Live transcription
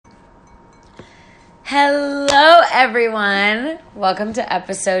Hello, everyone. Welcome to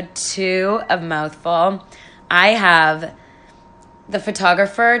episode 2 of Mouthful. I have the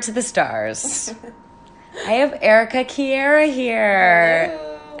photographer to the stars. I have Erica Kiera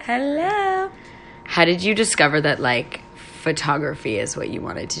here. Hello. How did you discover that, photography is what you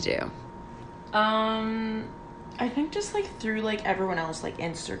wanted to do? I think just through everyone else,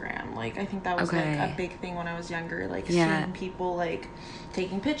 Instagram. I think that was a big thing when I was younger. Seeing people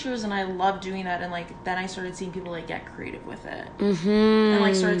taking pictures, and I loved doing that. And then I started seeing people get creative with it,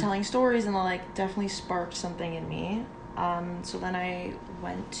 and started telling stories, and definitely sparked something in me. So then I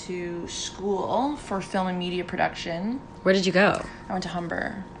went to school for film and media production. Where did you go? I went to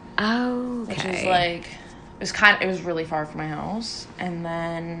Humber. Oh, okay. Which was it was really far from my house. And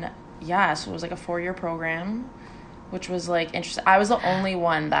then so it was a 4-year program, which was interesting. I was the only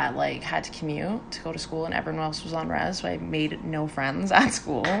one that had to commute to go to school, and everyone else was on res, so I made no friends at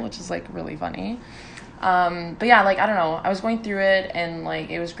school, which is really funny. But yeah, I don't know, I was going through it, and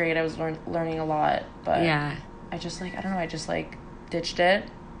it was great. I was learning a lot, but yeah, I just I don't know, I just ditched it,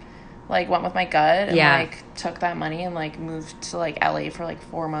 went with my gut, and took that money and moved to LA for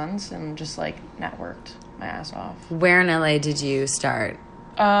 4 months and just networked my ass off. Where in LA did you start?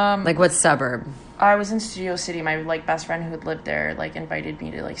 What suburb? I was in Studio City. My best friend who had lived there invited me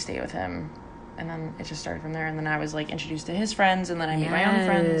to stay with him, and then it just started from there. And then I was introduced to his friends, and then I made my own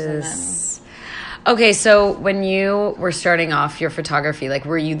friends. And then okay, so when you were starting off your photography,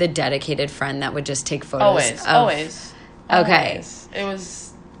 were you the dedicated friend that would just take photos? Always. Okay, it was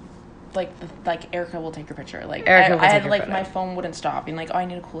Erica will take your picture. Erica will I take had your photo. My phone wouldn't stop being oh, I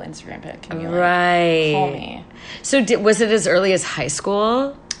need a cool Instagram pic. Can you call me? So was it as early as high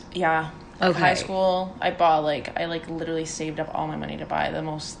school? Yeah. Okay. High school, I bought I literally saved up all my money to buy the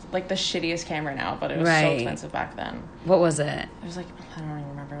most the shittiest camera now, but it was so expensive back then. What was it? It was I don't even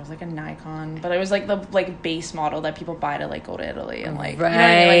remember. It was a Nikon, but it was the base model that people buy to go to Italy, and you know what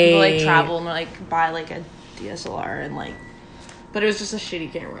I mean? People travel and buy a DSLR and but it was just a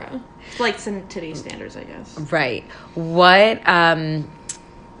shitty camera. In today's standards, I guess. Right. What,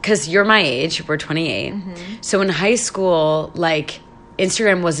 because you're my age, we're 28. Mm-hmm. So in high school,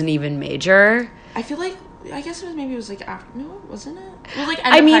 Instagram wasn't even major. I feel I guess it was after, no, wasn't it? Well,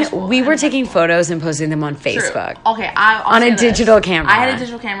 I mean, we were taking photos and posting them on Facebook. True. Okay, on a digital camera. I had a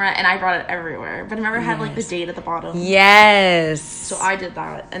digital camera, and I brought it everywhere. But I remember it had the date at the bottom. Yes. So I did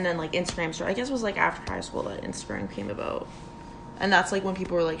that, and then Instagram started. I guess it was after high school that Instagram came about. And that's when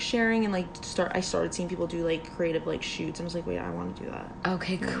people were sharing, and I started seeing people do creative shoots. I was wait, I want to do that.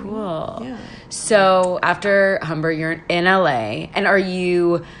 Okay, cool. Yeah. So after Humber, you're in LA, and are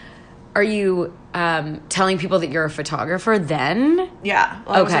you telling people that you're a photographer then? Yeah.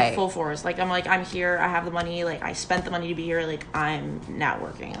 Well, I was full force. I'm here. I have the money. I spent the money to be here. I'm now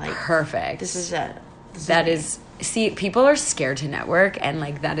working. Perfect. This is it. That is. See, people are scared to network, and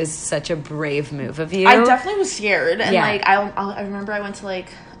that is such a brave move of you. I definitely was scared, and I remember I went to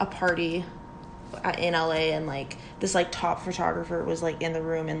a party in LA, and this top photographer was in the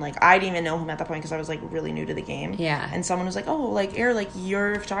room, and I didn't even know him at that point because I was really new to the game. Yeah. And someone was oh, Air,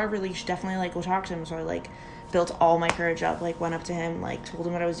 you're a photographer, you should definitely go talk to him. So I built all my courage up, went up to him, told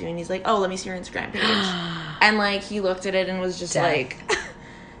him what I was doing. He's oh, let me see your Instagram page. And he looked at it and was just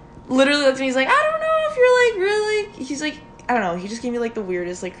literally looked at me. He's I don't know if you're really. He's I don't know. He just gave me the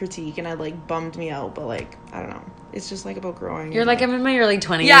weirdest critique, and I bummed me out. But I don't know. It's just about growing. You're I'm in my early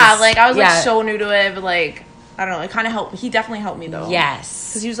 20s. Yeah, I was so new to it, but I don't know. It kind of helped. He definitely helped me though. Yes.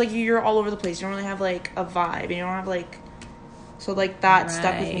 Because he was you're all over the place. You don't really have a vibe, and you don't have so that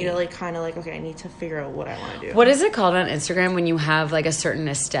stuck with me to okay, I need to figure out what I want to do. What is it called on Instagram when you have a certain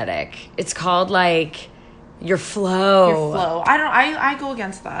aesthetic? It's called your flow. Your flow. I go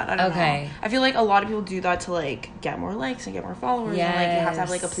against that. I don't know. I feel a lot of people do that to get more likes and get more followers. Yes. And you have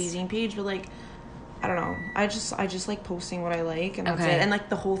to have a pleasing page, but I don't know. I just posting what I like, and that's it. And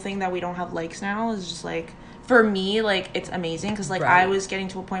the whole thing that we don't have likes now is just for me it's amazing because I was getting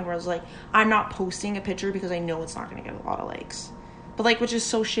to a point where I was I'm not posting a picture because I know it's not going to get a lot of likes. But which is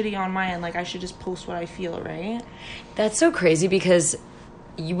so shitty on my end. I should just post what I feel, right? That's so crazy because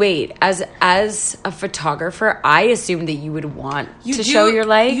as a photographer, I assume that you would want to show your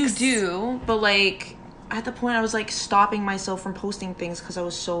likes. You do, but at the point I was stopping myself from posting things because I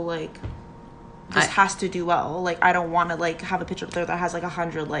was so this has to do well. I don't want to have a picture up there that has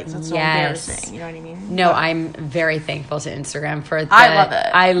 100 likes. That's so embarrassing. You know what I mean? No, I'm very thankful to Instagram for that. I love it.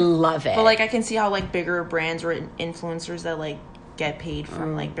 I love it. But I can see how bigger brands or influencers that get paid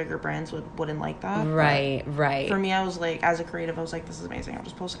from like bigger brands wouldn't like that. Right, but right. For me, I was like, as a creative, I was like, this is amazing. I'll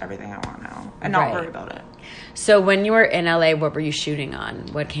just post everything I want now and not worry about it. So when you were in LA, what were you shooting on?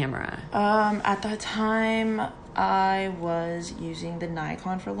 What camera? At that time, I was using the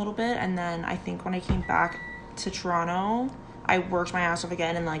Nikon for a little bit, and then I think when I came back to Toronto, I worked my ass off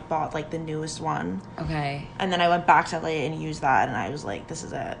again and like bought like the newest one. Okay. And then I went back to LA and used that, and I was like, this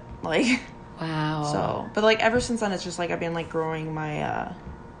is it. Like, wow. So, but like ever since then, it's just like I've been like growing my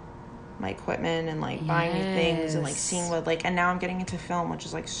my equipment and like buying new things and like seeing what like, and now I'm getting into film, which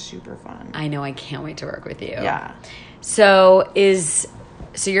is like super fun. I know. I can't wait to work with you. Yeah. So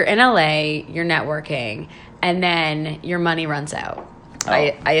you're in LA, you're networking, and then your money runs out. Oh.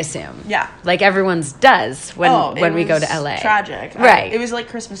 I assume. Yeah. Like everyone's does when we go to LA. Tragic. Right. It was like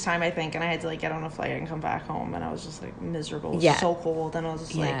Christmas time, I think, and I had to like get on a flight and come back home, and I was just like miserable. It was so cold, and I was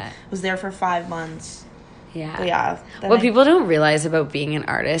just like, was there for 5 months. Yeah. But yeah. What people don't realize about being an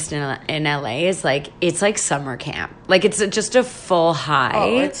artist in LA is like, it's like summer camp. Like it's just a full high.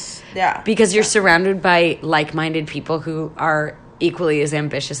 Oh, it's, yeah. Because you're surrounded by like-minded people who are equally as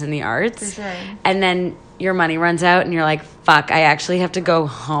ambitious in the arts. For sure. And then your money runs out and you're like, fuck, I actually have to go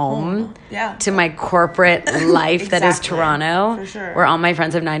home to my corporate life that is Toronto. For sure. Where all my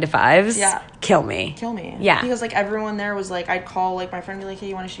friends have 9 to 5s. Yeah. Kill me. Yeah. Because like everyone there was like, I'd call like my friend and be like, hey,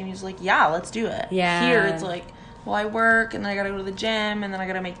 you want to shoot? And he's like, yeah, let's do it. Yeah. Here it's like, well, I work and then I gotta go to the gym and then I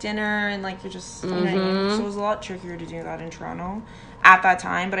gotta make dinner and like you're just, you know what I mean? So it was a lot trickier to do that in Toronto at that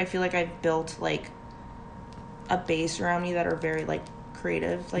time, but I feel like I've built like a base around me that are very like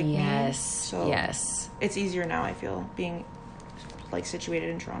creative like me. So it's easier now, I feel, being like situated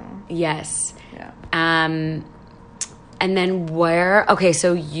in Toronto. Yes. Yeah. And then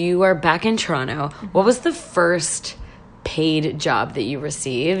so you are back in Toronto. What was the first paid job that you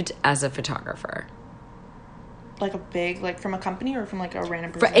received as a photographer? Like a big, like from a company or from like a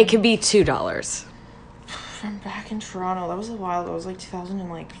random person? It could be $2. From back in Toronto, that was a while ago. It was like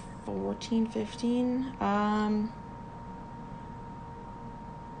 2014, 15. I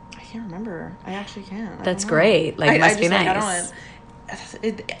can't remember. I actually can't. That's great. Like, must be nice.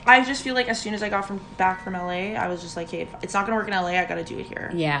 Like, I just feel like as soon as I got back from LA, I was just like, hey, if it's not gonna work in LA, I gotta do it here.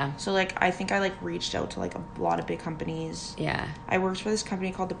 Yeah. So like, I think I like reached out to like a lot of big companies. Yeah. I worked for this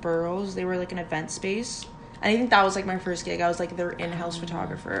company called The Burrows. They were like an event space. And I think that was like my first gig. I was like their in-house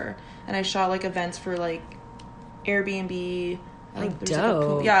photographer, and I shot like events for like Airbnb. Like,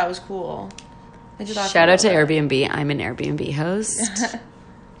 dope. Like, yeah, it was cool. I did that. Shout out to Airbnb. I'm an Airbnb host.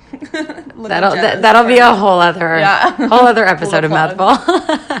 that'll be a whole other episode of Mouthful.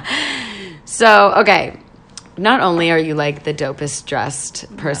 So, okay. Not only are you like the dopest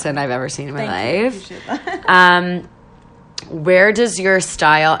dressed person I've ever seen in my life. Where does your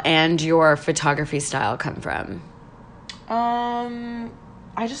style and your photography style come from?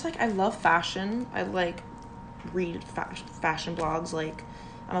 I just like, I love fashion. I like read fashion blogs. Like,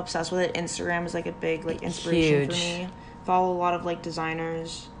 I'm obsessed with it. Instagram is like a big like inspiration for me. Follow a lot of like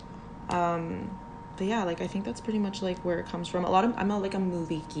designers. But yeah, like I think that's pretty much like where it comes from. I'm like a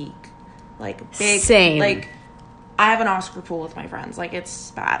movie geek. Like big. Same. Like I have an Oscar pool with my friends. Like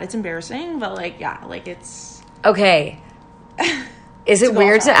it's bad. It's embarrassing, but like yeah, like it's okay. Is it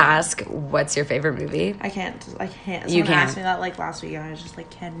weird to ask what's your favorite movie? I can't. Someone you can't. asked me that like last week, and I just like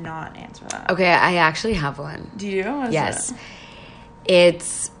cannot answer that. Okay, I actually have one. Do you? What is yes.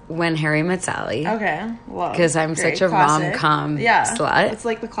 It's When Harry Met Sally. Okay, well, because I'm such a rom-com slut. It's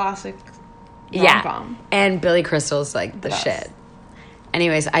like the classic rom-com. And Billy Crystal's like the shit.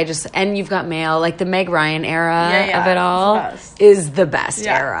 Anyways, and you've got Mail, like the Meg Ryan era of it all is the best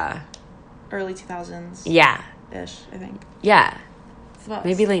era. Early 2000s. Yeah. Ish, I think. Yeah.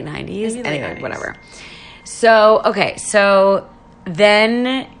 Maybe late 90s. Anyway, whatever. So, okay. So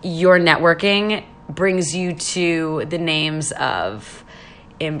then your networking brings you to the names of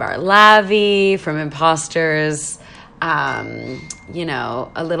Inbar Lavi from Imposters. You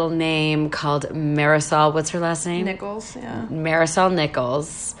know, a little name called Marisol. What's her last name? Nichols, yeah. Marisol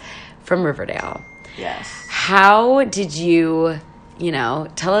Nichols from Riverdale. Yes. How did you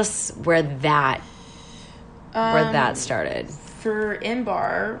tell us where that started? For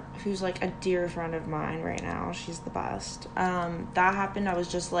Inbar, who's like a dear friend of mine right now, she's the best. That happened. I was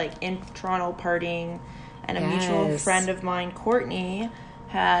just like in Toronto partying, and a mutual friend of mine, Courtney,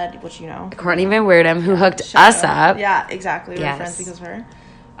 had, Courtney Van Weirdem, who hooked us up. Yeah, exactly. We're friends because of her.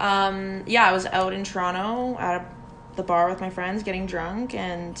 I was out in Toronto at the bar with my friends getting drunk,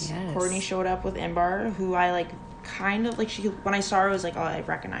 and Courtney showed up with Inbar, who I like kind of like. When I saw her, I was like, oh, I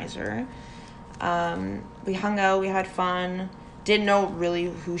recognize her. We hung out, we had fun. didn't know really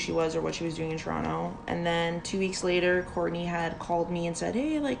who she was or what she was doing in Toronto. And then 2 weeks later, Courtney had called me and said,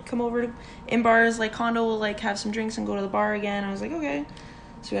 hey, like, come over to Imbar's, like, condo, we'll, like, have some drinks and go to the bar again. I was like, okay.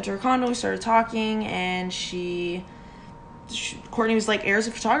 So we went to her condo, we started talking, and Courtney was like, Air's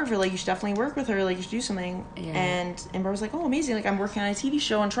a photographer, like, you should definitely work with her, like, you should do something. Yeah. And Imbar was like, oh, amazing, like, I'm working on a TV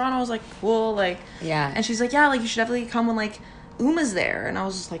show in Toronto. I was like, cool, like, yeah. And she's like, yeah, like, you should definitely come when, like, Uma's there. And I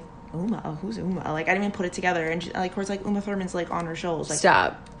was just like, Uma? Oh, who's Uma? Like, I didn't even put it together. And she, like, Court's like, Uma Thurman's, like, on her shows. Like,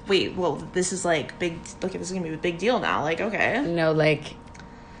 stop. Wait, well, this is, like, big, look, this is gonna be a big deal now. Like, okay. No, like,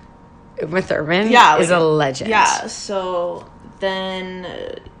 Uma Thurman is a legend. Yeah, so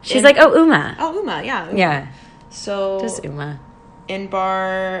then... She's like, oh, Uma. Oh, Uma, yeah. Uma. Yeah. So... Just Uma.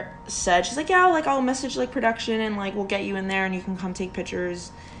 Inbar said, she's like, yeah, like, I'll message, like, production and, like, we'll get you in there and you can come take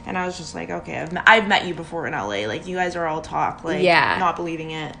pictures. And I was just like, okay, I've met you before in LA. Like, you guys are all talk. Like, not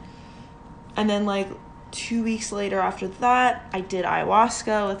believing it. And then, like, 2 weeks later after that, I did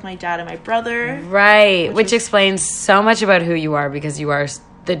ayahuasca with my dad and my brother. Right. Which explains so much about who you are, because you are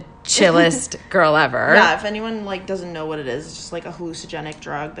the chillest girl ever. Yeah, if anyone, like, doesn't know what it is, it's just, like, a hallucinogenic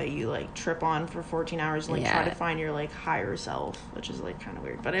drug that you, like, trip on for 14 hours and, like, try to find your, like, higher self, which is, like, kind of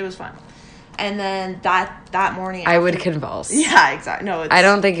weird. But it was fun. And then that morning... I would convulse. Yeah, exactly. No, I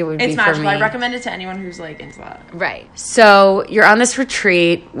don't think it would be for me. It's magical. I recommend it to anyone who's, like, into that. Right. So, you're on this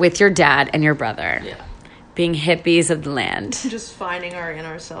retreat with your dad and your brother. Yeah. Being hippies of the land. Just finding our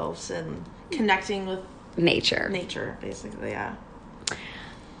inner selves and connecting with... Nature, basically, yeah.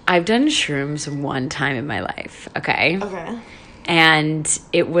 I've done shrooms one time in my life, okay? Okay. And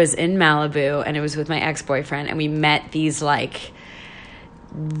it was in Malibu, and it was with my ex-boyfriend, and we met these, like...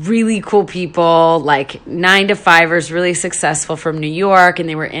 really cool people, like 9-to-5ers, really successful from New York, and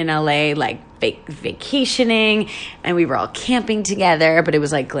they were in LA, like vacationing, and we were all camping together, but it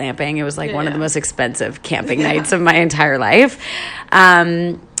was like glamping. It was like one of the most expensive camping nights of my entire life.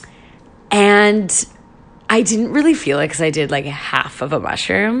 And I didn't really feel it because I did like half of a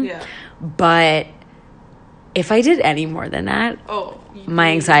mushroom. Yeah. But if I did any more than that,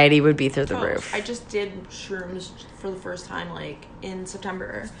 my anxiety would be through the roof. I just did shrooms for the first time, like, in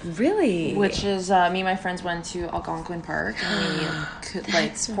September. Really? Which is, me and my friends went to Algonquin Park, and we could,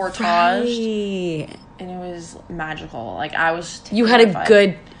 like, portaged. Right. And it was magical. Like, I was... You had a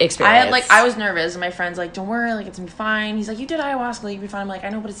good experience. I was nervous, and my friend's like, don't worry, like, it's gonna be fine. He's like, you did ayahuasca, like, you'll be fine. I'm like, I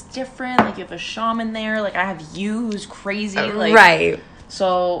know, but it's different. Like, you have a shaman there. Like, I have you, who's crazy. Like, right.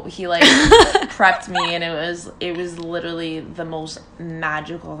 So he, like, prepped me, and it was literally the most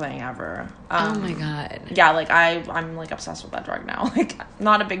magical thing ever. Oh my God. Yeah, like, I'm like obsessed with that drug now. Like,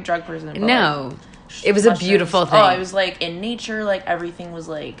 not a big drug person. But, no. Like, it was a beautiful thing. Oh, it was like in nature, like everything was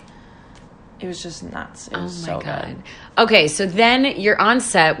like, it was just nuts. It was so good. Okay, so then you're on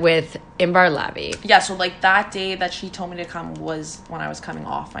set with Imbar Lavi. Yeah, so like that day that she told me to come was when I was coming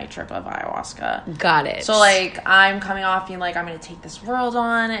off my trip of ayahuasca. Got it. So like I'm coming off being like, I'm going to take this world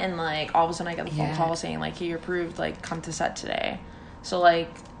on, and like all of a sudden I get the phone call saying like, hey, you're approved, like come to set today. So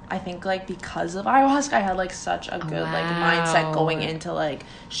like I think like because of ayahuasca I had like such a good like mindset going into like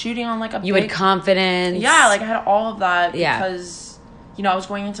shooting on like a you had confidence. Yeah, like I had all of that because you know, I was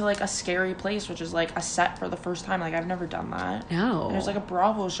going into, like, a scary place, which is, like, a set for the first time. Like, I've never done that. No. And it was, like, a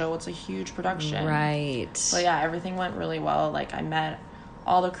Bravo show. It's a huge production. Right. So, yeah, everything went really well. Like, I met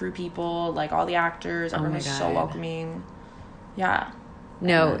all the crew people, like, all the actors. Everyone was so welcoming. Yeah.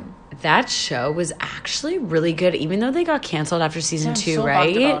 No, that show was actually really good, even though they got canceled after season 2,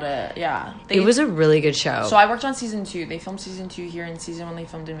 right? About it. Yeah. It was a really good show. So I worked on season 2. They filmed season 2 here, and season 1 they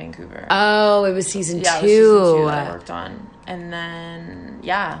filmed in Vancouver. Oh, it was season 2. Yeah, it was season 2 that I worked on. And then,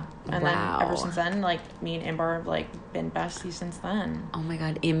 then ever since then, like, me and Imbar have, like, been besties since then. Oh my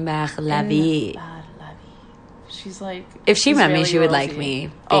God, Imbar Lavi. She's like... If she met me, she would like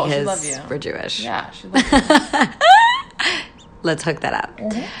me, because we're Jewish. Yeah, she'd like me. Let's hook that up.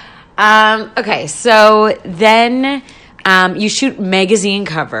 Mm-hmm. Okay, so then you shoot magazine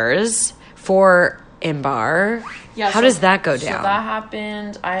covers for Imbar. Yeah, How does that go down? So that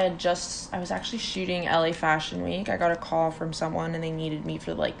happened. I was actually shooting LA Fashion Week. I got a call from someone and they needed me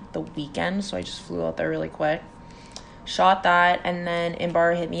for like the weekend, so I just flew out there really quick. Shot that, and then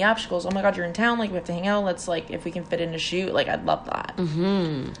Imbar hit me up. She goes, oh my God, you're in town, like we have to hang out. Let's like, if we can fit in a shoot, like I'd love that.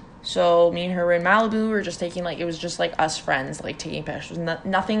 Mm-hmm. So me and her were in Malibu. We were just taking like, it was just like us friends, like taking pictures.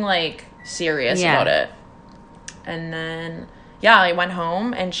 Nothing like serious about it. And then I went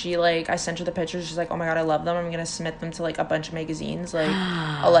home and she like, I sent her the pictures. She's like, oh my God, I love them. I'm going to submit them to like a bunch of magazines. Like,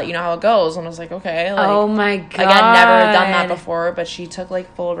 I'll let you know how it goes. And I was like, okay. Like, oh my God. Like I'd never done that before, but she took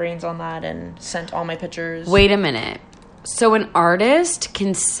like full reins on that and sent all my pictures. Wait a minute. So an artist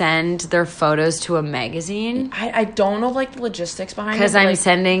can send their photos to a magazine? I don't know like the logistics behind it. Because I'm like,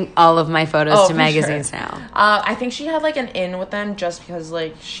 sending all of my photos to for magazines sure. now. I think she had like an in with them just because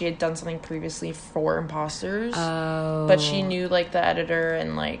like she had done something previously for Imposters. Oh. But she knew like the editor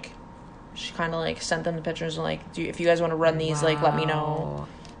and like she kind of like sent them the pictures and like, if you guys want to run these, like let me know.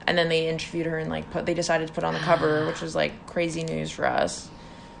 And then they interviewed her and like they decided to put on the cover, which was like crazy news for us.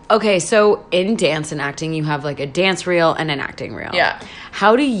 Okay, so in dance and acting, you have like a dance reel and an acting reel. Yeah.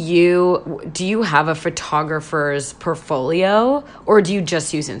 How do you have a photographer's portfolio, or do you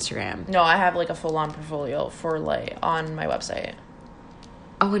just use Instagram? No, I have like a full on portfolio for like on my website.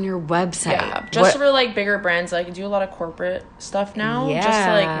 Oh, on your website. Yeah, just for like bigger brands. Like I do a lot of corporate stuff now, just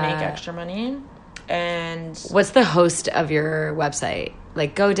to like make extra money. And what's the host of your website?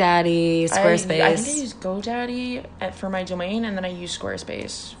 Like GoDaddy, Squarespace? I think I use GoDaddy for my domain, and then I use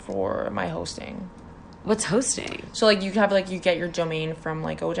Squarespace for my hosting. What's hosting? So like you have like you get your domain from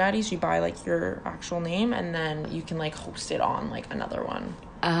like GoDaddy, so you buy like your actual name, and then you can like host it on like another one.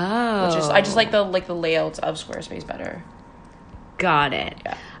 Oh, Which is I just like the layouts of Squarespace better. Got it.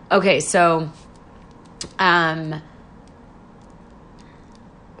 Yeah. Okay, so, what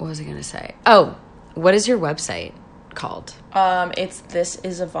was I gonna say? Oh, what is your website called? It's This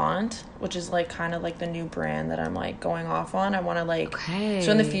Is Avant, which is like kind of like the new brand that I'm like going off on. I want to like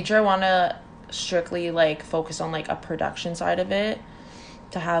so in the future I want to strictly like focus on like a production side of it,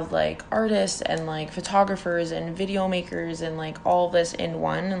 to have like artists and like photographers and video makers and like all this in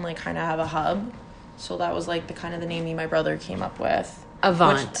one, and like kind of have a hub. So that was like the kind of the name me and my brother came up with.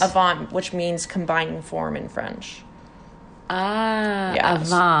 Avant. Which means combining form in French. Yeah.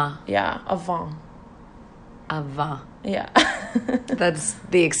 Avant. Yeah, avant. Avant. Yeah. That's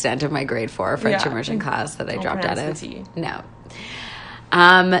the extent of my grade 4 French immersion class that I dropped out of. No.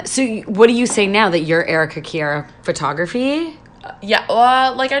 So what do you say now that you're Erica Kiara Photography? Yeah.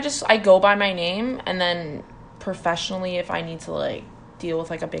 Like I go by my name, and then professionally, if I need to like deal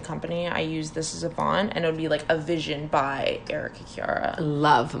with like a big company, I use This Is Avant, and it would be like a vision by Erica Kiara.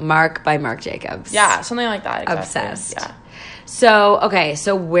 Love. Mark by Marc Jacobs. Yeah, something like that. Exactly. Obsessed. Yeah. So, okay,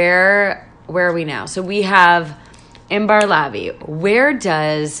 so where are we now? So we have Inbar Lavie. Where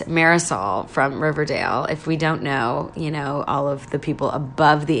does Marisol from Riverdale, if we don't know, all of the people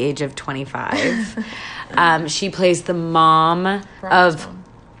above the age of 25, she plays the mom of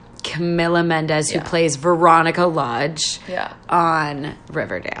Camila Mendez, who plays Veronica Lodge on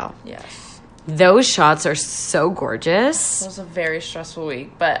Riverdale. Yes. Those shots are so gorgeous. It was a very stressful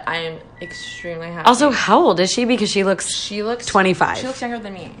week, but I am extremely happy. Also, how old is she? Because she looks 25. She looks younger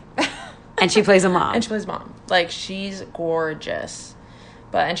than me. And she plays a mom. And she plays mom. Like, she's gorgeous.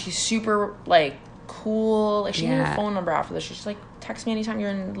 And she's super, like, cool. Like, she gave me her phone number after this. She's like, text me anytime you're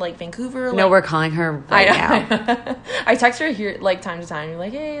in, like, Vancouver. Like, no, we're calling her right now. I text her here, like, time to time. You're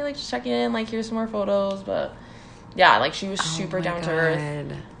like, hey, like, just check in. Like, here's some more photos. But, yeah, like, she was super down to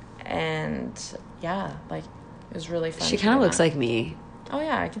earth. And, yeah, like, it was really fun. She kind of looks like me. Oh,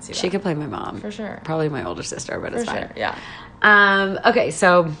 yeah, I can see that. She could play my mom. For sure. Probably my older sister, but it's fine. For sure, yeah. Okay,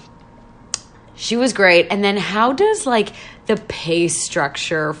 so she was great. And then how does, like, the pay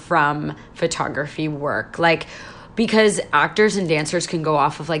structure from photography work? Like, because actors and dancers can go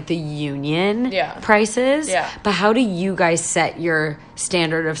off of, like, the union prices. Yeah. But how do you guys set your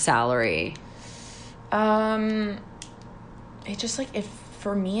standard of salary? It just, like,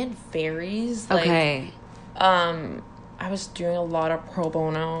 for me, it varies. Like, okay. I was doing a lot of pro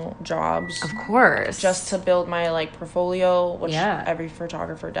bono jobs. Of course. Just to build my, like, portfolio, which every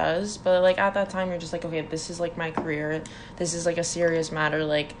photographer does. But, like, at that time, you're just like, okay, this is, like, my career. This is, like, a serious matter.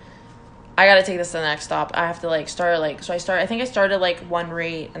 Like, I gotta take this to the next stop. I have to, like, start, like... So I think I started, like, one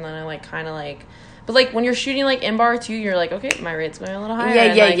rate, and then I, like, kind of, like... But, like, when you're shooting, like, Inbar, too, you're like, okay, my rate's going a little higher.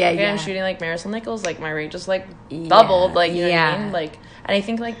 I'm shooting, like, Marisol Nichols, like, my rate just, like, doubled. Like, you know what I mean? Like... And I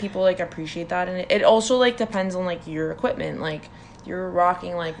think, like, people, like, appreciate that. And it also, like, depends on, like, your equipment. Like, you're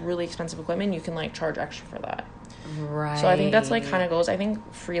rocking, like, really expensive equipment, you can, like, charge extra for that. Right. So I think that's, like, kind of goes. I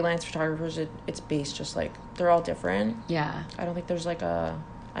think freelance photographers, it's based just, like, they're all different. Yeah. I don't think there's, like, a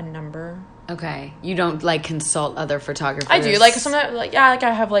number. Okay. You don't, like, consult other photographers? I do. Like, sometimes, like, yeah, like,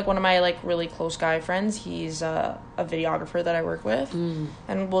 I have, like, one of my, like, really close guy friends. He's a videographer that I work with.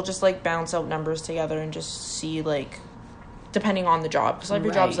 And we'll just, like, bounce out numbers together and just see, like... Depending on the job, because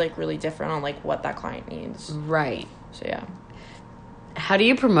every job's like really different on like what that client needs. Right. So yeah. How do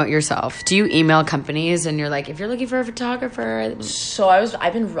you promote yourself? Do you email companies and you're like, if you're looking for a photographer? So I was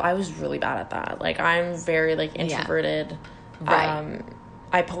really bad at that. Like I'm very like introverted. Right.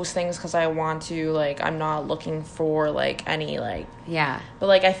 I post things because I want to, like, I'm not looking for, like, any, like, Yeah. but,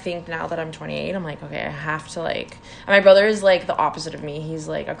 like, I think now that I'm 28, I'm like, okay, I have to, like, and my brother is, like, the opposite of me. He's,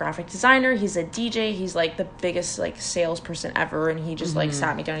 like, a graphic designer. He's a DJ. He's, like, the biggest, like, salesperson ever, and he just, like,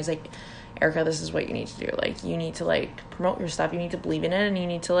 sat me down. He's like, Erica, this is what you need to do. Like, you need to, like, promote your stuff. You need to believe in it, and you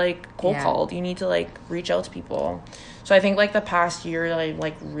need to, like, cold call. You need to, like, reach out to people. So I think, like, the past year, I,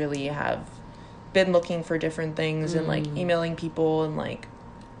 like, really have been looking for different things and, like, emailing people and, like,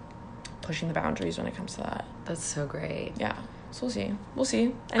 pushing the boundaries when it comes to that. That's so great. Yeah. So we'll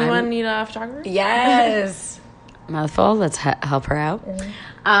see. Anyone need a photographer? Yes. Mouthful. Let's help her out.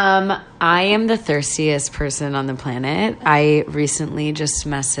 I am the thirstiest person on the planet. I recently just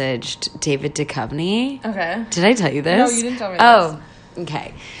messaged David Duchovny. Okay. Did I tell you this? No, you didn't tell me Oh,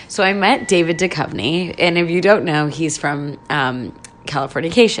 okay. So I met David Duchovny, and if you don't know, he's from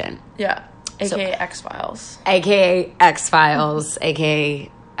Californication. Yeah. AKA X-Files. AKA X-Files,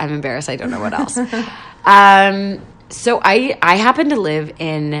 AKA I'm embarrassed, I don't know what else. So I happen to live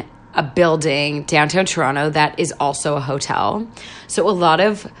in a building downtown Toronto that is also a hotel. So a lot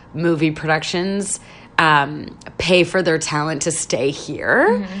of movie productions pay for their talent to stay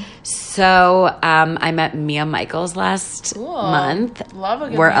here. So I met Mia Michaels last month. Love a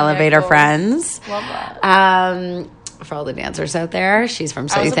good We're Mia elevator Michaels. friends. Love that. For all the dancers out there, she's from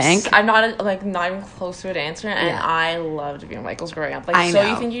So You Think. I'm not even close to a dancer, and I loved Mia Michaels growing up. Like, I So know.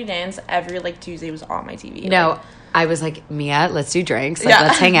 You Think You Dance every, like, Tuesday was on my TV. No, Like, I was like, Mia, let's do drinks. Like,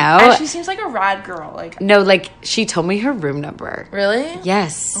 let's hang out. And she seems like a rad girl. Like, No, like, she told me her room number. really?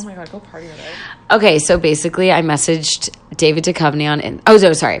 Yes. Oh my god, go party with her. Okay, so basically, I messaged David Duchovny on... Oh,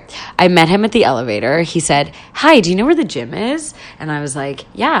 no, sorry. I met him at the elevator. He said, hi, do you know where the gym is? And I was like,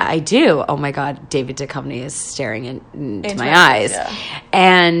 yeah, I do. Oh, my God, David Duchovny is staring into my eyes. Yeah.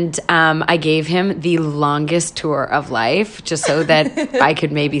 And I gave him the longest tour of life just so that I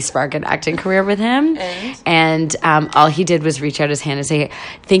could maybe spark an acting career with him. And all he did was reach out his hand and say,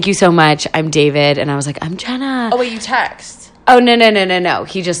 thank you so much. I'm David. And I was like, I'm Jenna. Oh, wait, you text? Oh, no.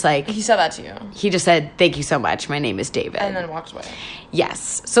 He just like... He said that to you. He just said, thank you so much. My name is David. And then walked away.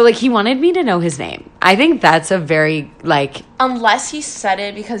 Yes. So, like, he wanted me to know his name. I think that's a very, like... Unless he said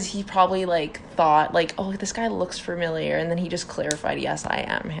it because he probably, like, thought, like, oh, this guy looks familiar. And then he just clarified, yes, I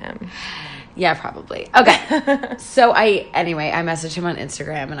am him. Yeah, probably. Okay. So, I messaged him on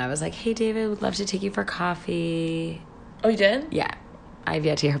Instagram, and I was like, hey, David, would love to take you for coffee. Oh, you did? Yeah. I've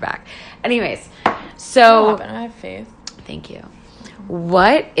yet to hear back. Anyways, so... I have faith. Thank you.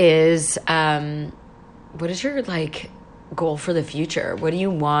 What is your, like, goal for the future? What do you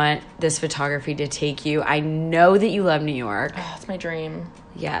want this photography to take you? I know that you love New York. Oh, it's my dream.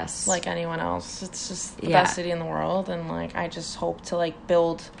 Yes. Like anyone else. It's just the best city in the world. And, like, I just hope to, like,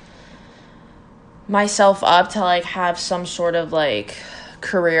 build myself up to, like, have some sort of, like,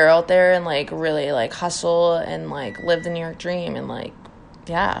 career out there and, like, really, like, hustle and, like, live the New York dream and, like,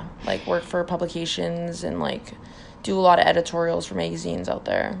 yeah, like, work for publications and, like, do a lot of editorials for magazines out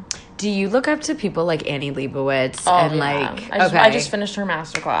there. Do you look up to people like Annie Leibovitz? Oh, and yeah. like, I just finished her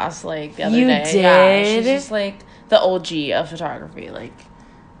masterclass, like, the other You day. did? Yeah, she's just, like, the OG of photography. Like,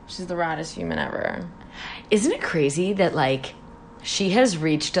 she's the raddest human ever. Isn't it crazy that, like, she has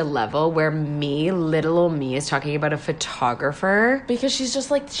reached a level where little old me, is talking about a photographer? Because she's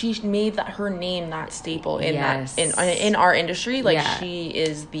just, like, she made her name that staple in Yes. that in our industry. Like, Yeah. she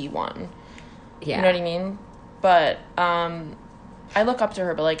is the one. Yeah. You know what I mean? But I look up to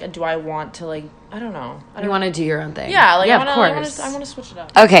her, but, like, do I want to, like, I don't know. You want to do your own thing? Yeah, like, of I course. want to switch it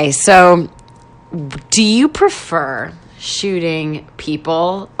up. Okay, so do you prefer shooting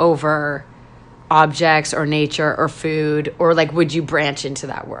people over objects or nature or food, or, like, would you branch into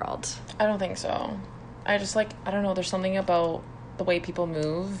that world? I don't think so. I just, like, I don't know, there's something about the way people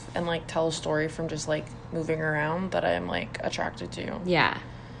move and, like, tell a story from just, like, moving around that I'm, like, attracted to. Yeah.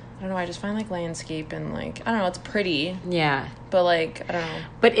 I don't know, I just find, like, landscape and, like, I don't know, it's pretty, Yeah. but, like, I don't know.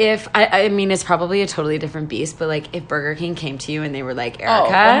 But if, I mean, it's probably a totally different beast, but, like, if Burger King came to you and they were like, Oh,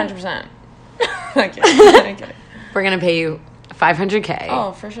 Erica, 100%. Okay. we're going to pay you $500K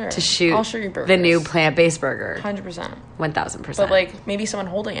Oh, for sure. to shoot I'll show you burgers. the new plant-based burger. 100%. 1,000%. But, like, maybe someone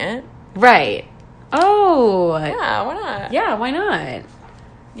holding it. Right. Oh. Yeah, why not? Yeah, why not?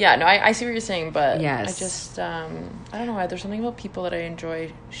 Yeah, no, I see what you're saying, but Yes. I just, I don't know, there's something about people that I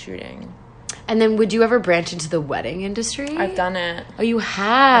enjoy shooting. And then would you ever branch into the wedding industry? I've done it. Oh, you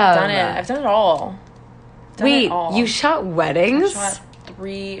have? I've done it all. Wait, you shot weddings? I shot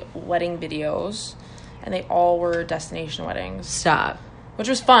 3 wedding videos, and they all were destination weddings, Stop. which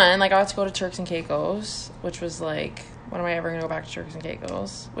was fun. Like, I got to go to Turks and Caicos, which was like, when am I ever gonna go back to Turks and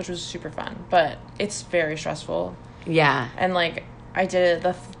Caicos? Which was super fun, but it's very stressful. Yeah. And, like, I did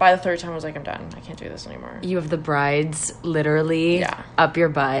it. By the third time, I was like, I'm done. I can't do this anymore. You have the brides literally up your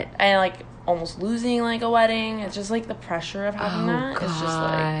butt. And, like, almost losing, like, a wedding. It's just, like, the pressure of having that. God. It's just,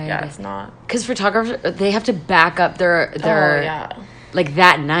 like, yeah, it's not. Because photographers, they have to back up their like,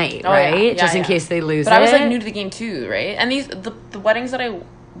 that night, right? Just in case they lose it. But I was, like, new to the game, too, right? And the weddings that I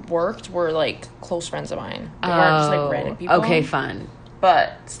worked were, like, close friends of mine. They weren't just, like, random people. Okay, fun.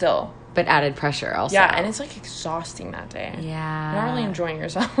 But still. But added pressure also. Yeah, and it's, like, exhausting that day. Yeah. You're not really enjoying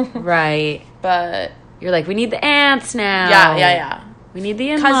yourself. Right. But. You're like, we need the aunts now. Yeah. We need the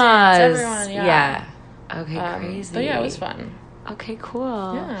in-laws. Cousins, everyone, yeah. Okay, crazy. But, yeah, it was fun. Okay,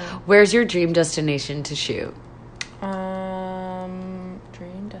 cool. Yeah. Where's your dream destination to shoot?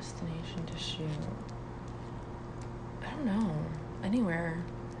 Dream destination to shoot. I don't know. Anywhere.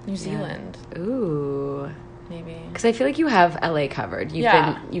 New Zealand. Ooh. Maybe. Because I feel like you have LA covered.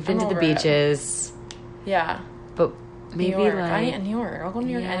 You've been to the beaches. Yeah. But maybe New York. like New York. I'll go to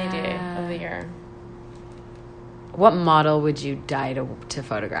New York any day of the year. What model would you die to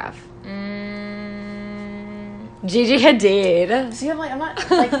photograph? Gigi Hadid. See, I'm not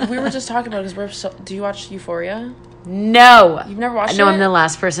like we were just talking about because do you watch Euphoria? No. You've never watched it? No, I'm the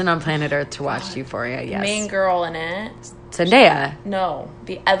last person on planet Earth to watch Euphoria, yes. Main girl in it. Zendaya. No,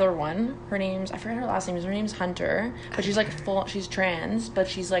 the other one. Her name's, I forget her last name. Her name's Hunter, but she's like she's trans, but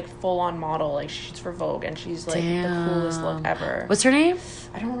she's like full on model. Like she's for Vogue, and she's like the coolest look ever. What's her name?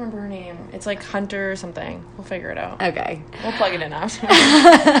 I don't remember her name. It's like Hunter or something. We'll figure it out. Okay. We'll plug it in after.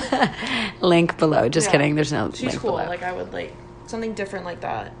 Link below. Just kidding. There's no She's link cool. below. Like I would like something different like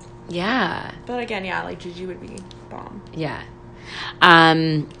that. Yeah. But again, like Gigi would be bomb. Yeah.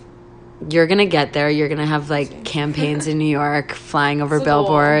 You're gonna get there. You're gonna have like campaigns in New York, flying over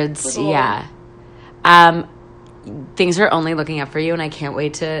billboards. Yeah. Things are only looking up for you, and I can't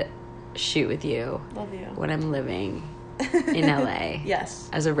wait to shoot with you. Love you. When I'm living in LA. Yes.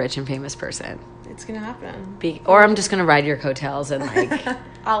 As a rich and famous person. It's gonna happen. Or I'm just gonna ride your coattails and like.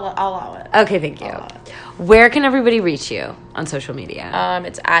 I'll allow it. Okay, thank you. Where can everybody reach you on social media?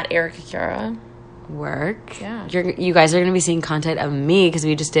 It's at Erica Chiara. Work. Yeah. You guys are going to be seeing content of me because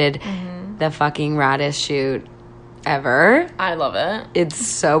we just did the fucking raddest shoot ever. I love it. It's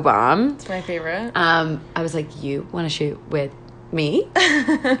so bomb. It's my favorite. I was like, you want to shoot with me?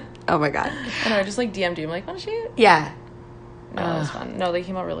 Oh my God. I know, I just like DM'd you. I'm like, want to shoot? Yeah. No, it was fun. No, they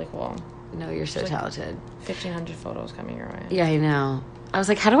came out really cool. No, you're so talented. 1,500 photos coming your way. Yeah, I know. I was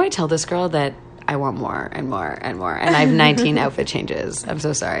like, how do I tell this girl that I want more and more and more? And I have 19 outfit changes. I'm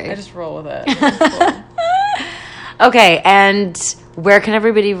so sorry. I just roll with it. Cool. Okay, and where can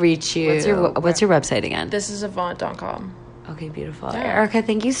everybody reach you? What's your website again? This is Avant.com. Okay, beautiful. Yeah. Erica,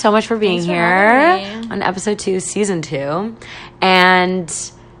 thank you so much for being here on episode 2, season 2.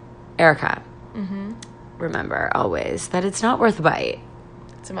 And Erica, remember always that it's not worth a bite.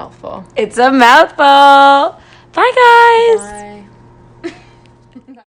 It's a mouthful. It's a mouthful. Bye, guys. Bye.